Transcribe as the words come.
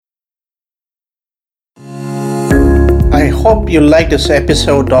I hope you like this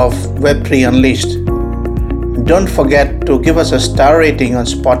episode of Web3 Unleashed. Don't forget to give us a star rating on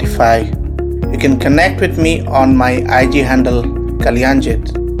Spotify. You can connect with me on my IG handle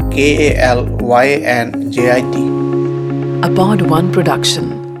Kalyanjit, Kalyanjit. A Pod One production.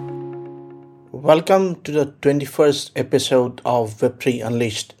 Welcome to the 21st episode of Web3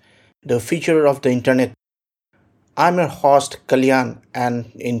 Unleashed, the future of the internet. I'm your host Kalyan,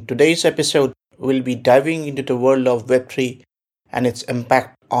 and in today's episode, we'll be diving into the world of Web3 and its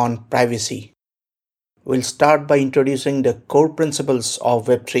impact on privacy. We'll start by introducing the core principles of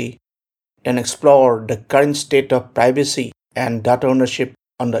Web3, then explore the current state of privacy and data ownership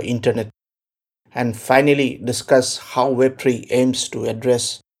on the internet, and finally discuss how Web3 aims to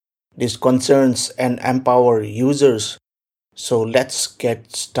address these concerns and empower users. So let's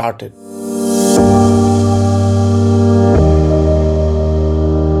get started.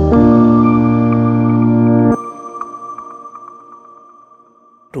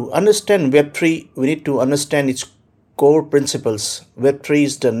 To understand Web3, we need to understand its core principles. Web3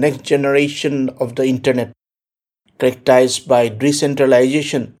 is the next generation of the internet, characterized by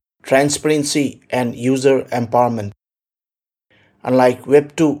decentralization, transparency, and user empowerment. Unlike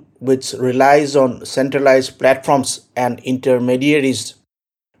Web2, which relies on centralized platforms and intermediaries,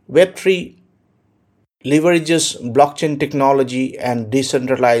 Web3 leverages blockchain technology and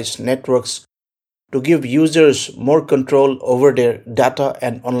decentralized networks to give users more control over their data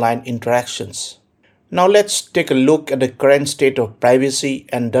and online interactions. Now let's take a look at the current state of privacy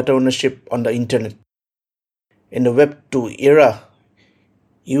and data ownership on the internet. In the Web2 era,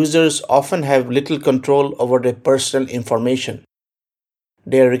 users often have little control over their personal information.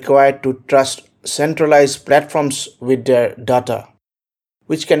 They are required to trust centralized platforms with their data,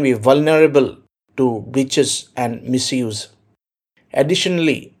 which can be vulnerable to breaches and misuse.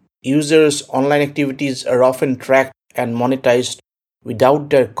 Additionally, users' online activities are often tracked and monetized without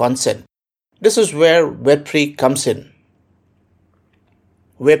their consent. This is where Web3 comes in.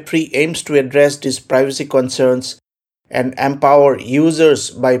 Web3 aims to address these privacy concerns and empower users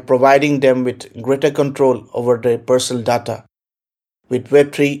by providing them with greater control over their personal data. With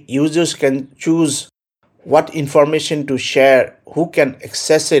Web3, users can choose what information to share, who can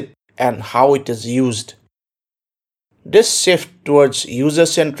access it, and how it is used. This shift towards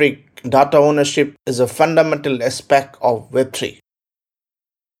user-centric data ownership is a fundamental aspect of Web3.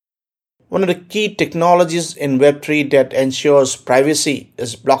 One of the key technologies in Web3 that ensures privacy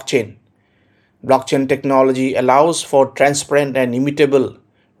is blockchain. Blockchain technology allows for transparent and immutable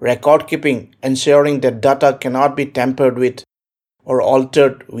record keeping, ensuring that data cannot be tampered with or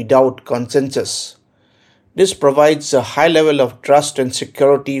altered without consensus. This provides a high level of trust and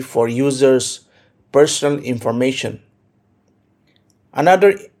security for users' personal information.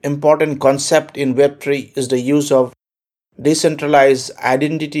 Another important concept in Web3 is the use of decentralized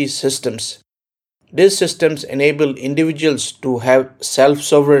identity systems. These systems enable individuals to have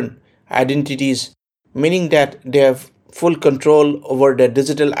self-sovereign identities, meaning that they have full control over their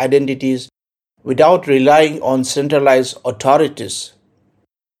digital identities without relying on centralized authorities.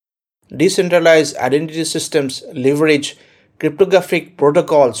 Decentralized identity systems leverage cryptographic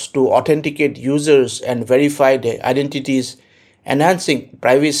protocols to authenticate users and verify their identities, enhancing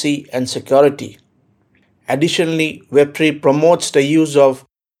privacy and security. Additionally, Web3 promotes the use of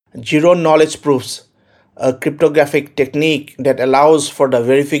zero-knowledge proofs, a cryptographic technique that allows for the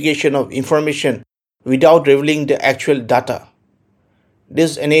verification of information without revealing the actual data.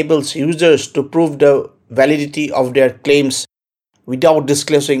 This enables users to prove the validity of their claims without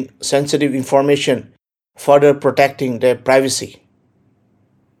disclosing sensitive information, further protecting their privacy.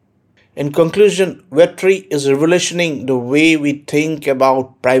 In conclusion, Web3 is revolutionizing the way we think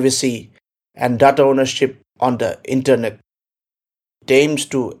about privacy and data ownership on the internet. It aims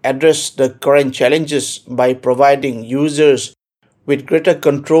to address the current challenges by providing users with greater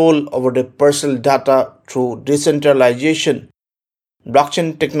control over their personal data through decentralization,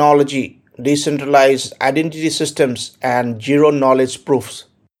 blockchain technology, decentralized identity systems, and zero-knowledge proofs.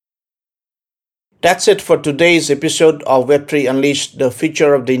 That's it for today's episode of Web3 Unleashed, the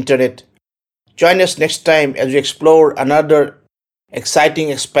future of the internet. Join us next time as we explore another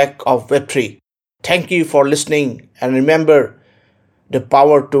exciting aspect of Web3. Thank you for listening, and remember, the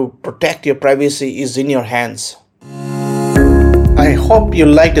power to protect your privacy is in your hands. I hope you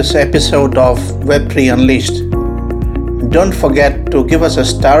liked this episode of Web3 Unleashed. Don't forget to give us a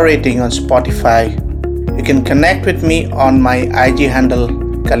star rating on Spotify. You can connect with me on my IG handle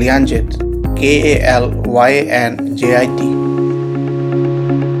Kalyanjit, Kalyanjit.